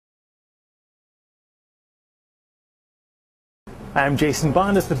I'm Jason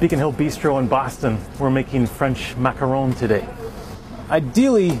Bond at the Beacon Hill Bistro in Boston. We're making French macarons today.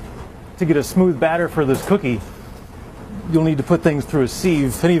 Ideally, to get a smooth batter for this cookie, you'll need to put things through a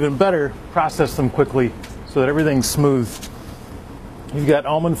sieve, and even better, process them quickly so that everything's smooth. You've got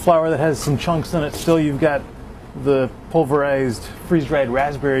almond flour that has some chunks in it still. You've got the pulverized, freeze-dried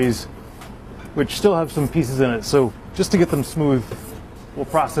raspberries, which still have some pieces in it. So just to get them smooth, we'll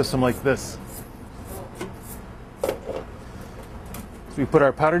process them like this. So we put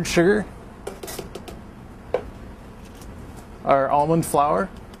our powdered sugar, our almond flour,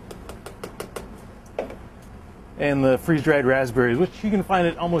 and the freeze-dried raspberries, which you can find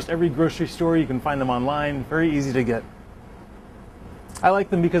at almost every grocery store. You can find them online, very easy to get. I like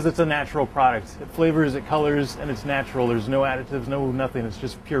them because it's a natural product. It flavors, it colors, and it's natural. There's no additives, no nothing. It's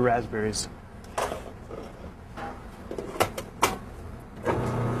just pure raspberries.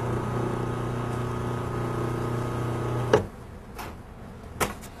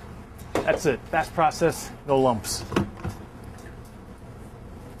 That's it. Fast process, no lumps.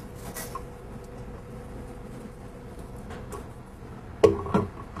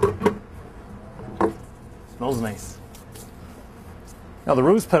 Smells nice. Now the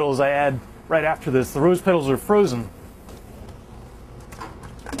rose petals I add right after this. The rose petals are frozen.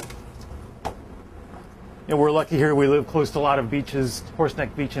 And we're lucky here. We live close to a lot of beaches.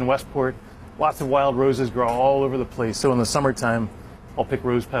 Horseneck Beach in Westport. Lots of wild roses grow all over the place. So in the summertime, I'll pick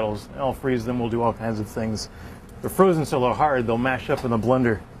rose petals, and I'll freeze them. We'll do all kinds of things. They're frozen so they're hard, they'll mash up in the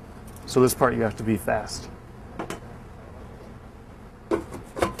blender. So this part you have to be fast.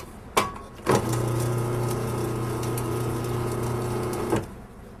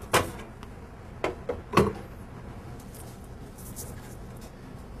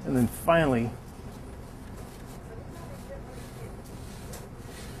 And then finally,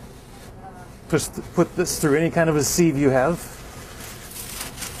 put this through any kind of a sieve you have.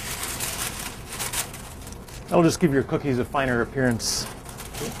 That'll just give your cookies a finer appearance.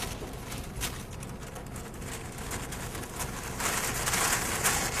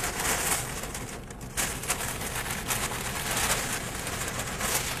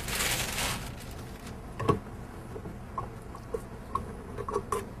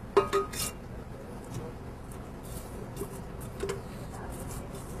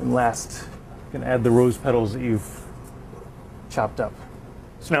 And last, you can add the rose petals that you've chopped up.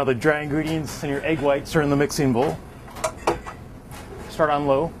 So now the dry ingredients and your egg whites are in the mixing bowl. Start on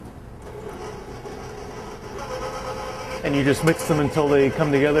low. And you just mix them until they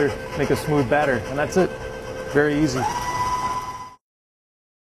come together, make a smooth batter, and that's it. Very easy.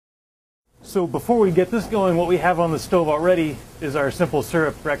 So before we get this going, what we have on the stove already is our simple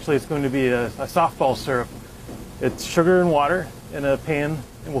syrup. Actually, it's going to be a softball syrup. It's sugar and water in a pan,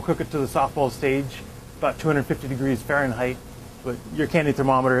 and we'll cook it to the softball stage, about 250 degrees Fahrenheit. But your candy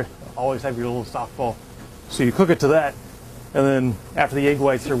thermometer, always have your little softball. So you cook it to that, and then after the egg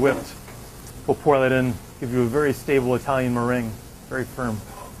whites are whipped, we'll pour that in, give you a very stable Italian meringue, very firm.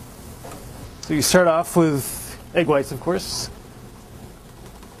 So you start off with egg whites, of course.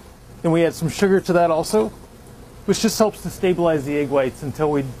 Then we add some sugar to that also, which just helps to stabilize the egg whites until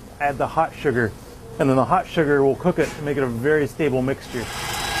we add the hot sugar. And then the hot sugar will cook it to make it a very stable mixture.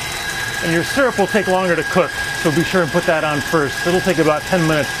 And your syrup will take longer to cook, so be sure and put that on first. It'll take about 10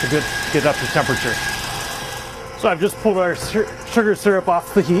 minutes to get up to temperature. So I've just pulled our sugar syrup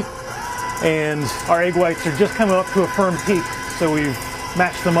off the heat, and our egg whites are just coming up to a firm peak, so we've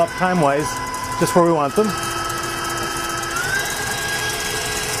matched them up time-wise, just where we want them.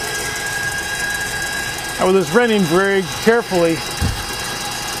 Now with this renning, very carefully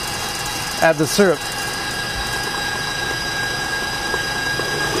add the syrup.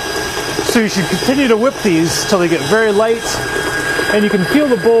 So you should continue to whip these till they get very light, and you can feel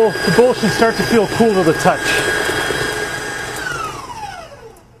the bowl. The bowl should start to feel cool to the touch.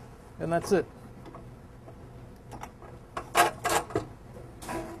 And that's it.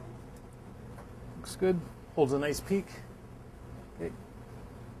 Looks good. Holds a nice peak. Okay.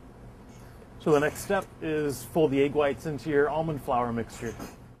 So the next step is fold the egg whites into your almond flour mixture.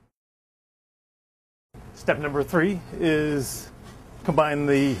 Step number 3 is combine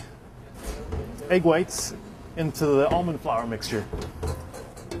the egg whites into the almond flour mixture.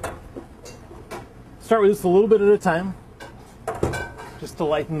 Start with just a little bit at a time, just to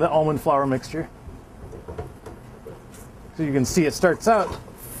lighten the almond flour mixture. So you can see it starts out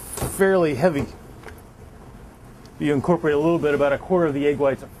fairly heavy. You incorporate a little bit, about a quarter of the egg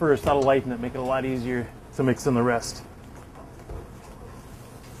whites at first. That'll lighten it, make it a lot easier to mix in the rest.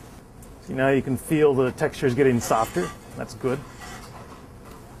 See, now you can feel the texture is getting softer. That's good.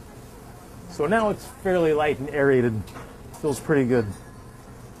 So now it's fairly light and aerated. Feels pretty good.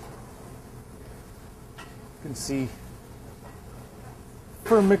 You can see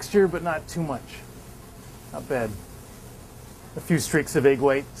firm mixture, but not too much. Not bad. A few streaks of egg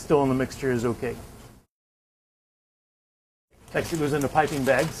white still in the mixture is okay. Next it goes into piping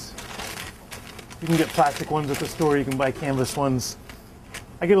bags. You can get plastic ones at the store, you can buy canvas ones.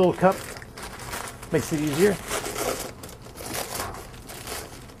 I get a little cup, makes it easier.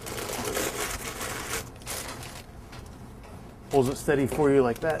 Holds it steady for you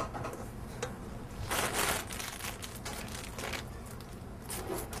like that.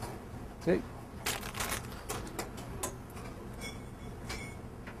 Okay.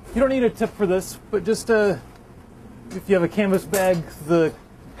 You don't need a tip for this, but just if you have a canvas bag, the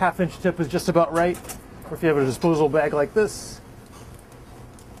half-inch tip is just about right. Or if you have a disposable bag like this,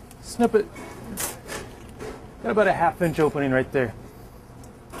 snip it. Got about a half-inch opening right there.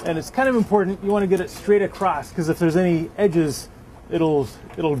 And it's kind of important, you want to get it straight across, because if there's any edges, it'll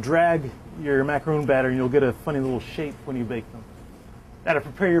drag your macaroon batter and you'll get a funny little shape when you bake them. Now to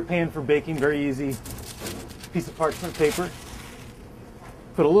prepare your pan for baking, very easy. Piece of parchment paper.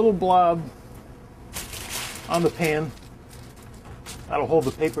 Put a little blob on the pan. That'll hold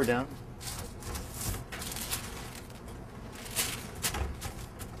the paper down.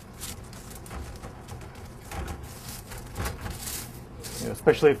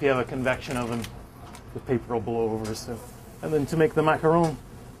 Especially if you have a convection oven, the paper will blow over. So, and then to make the macaron,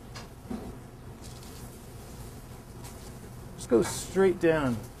 just go straight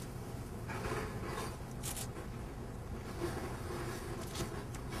down.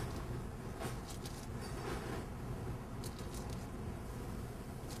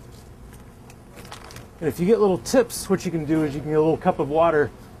 And if you get little tips, what you can do is you can get a little cup of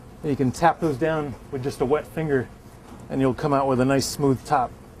water and you can tap those down with just a wet finger, and you'll come out with a nice smooth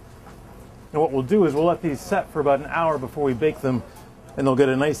top. And what we'll do is we'll let these set for about an hour before we bake them, and they'll get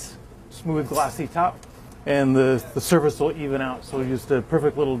a nice smooth glossy top, and the surface will even out, so just a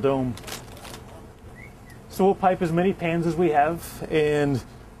perfect little dome. So we'll pipe as many pans as we have, and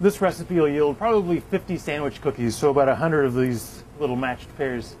this recipe will yield probably 50 sandwich cookies, so about 100 of these little matched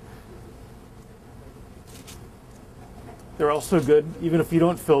pairs. They're also good, even if you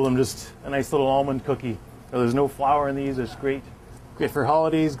don't fill them, just a nice little almond cookie. There's no flour in these. It's great. Great for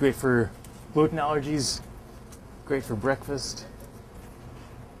holidays, great for gluten allergies, great for breakfast.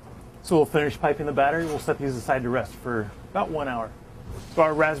 So we'll finish piping the batter. We'll set these aside to rest for about 1 hour. So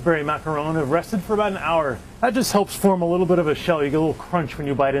our raspberry macaron have rested for about an hour. That just helps form a little bit of a shell. You get a little crunch when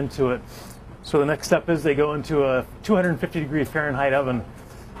you bite into it. So the next step is they go into a 250-degree Fahrenheit oven.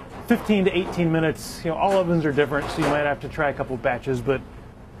 15 to 18 minutes. You know, all ovens are different, so you might have to try a couple batches, but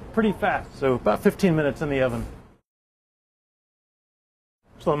pretty fast. So about 15 minutes in the oven.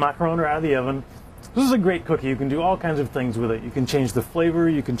 So the macaron are out of the oven. This is a great cookie. You can do all kinds of things with it. You can change the flavor,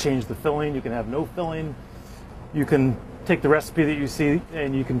 you can change the filling, you can have no filling. You can take the recipe that you see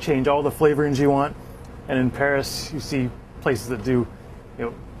and you can change all the flavorings you want. And in Paris, you see places that do, you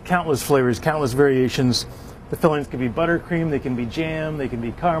know, countless flavors, countless variations. The fillings can be buttercream, they can be jam, they can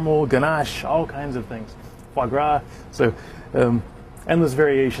be caramel, ganache, all kinds of things. Foie gras, so endless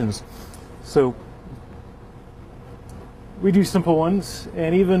variations. So we do simple ones,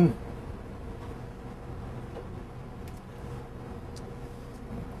 and even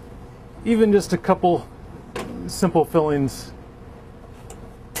just a couple simple fillings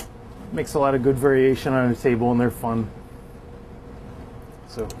makes a lot of good variation on a table, and they're fun.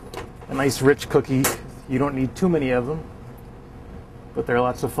 So a nice rich cookie. You don't need too many of them, but they're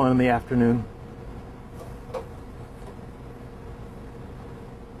lots of fun in the afternoon.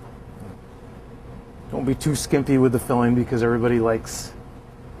 Don't be too skimpy with the filling, because everybody likes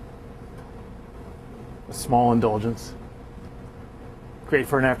a small indulgence. Great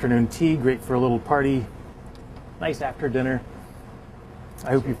for an afternoon tea, great for a little party, nice after dinner.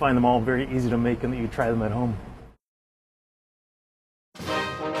 I hope you find them all very easy to make and that you try them at home.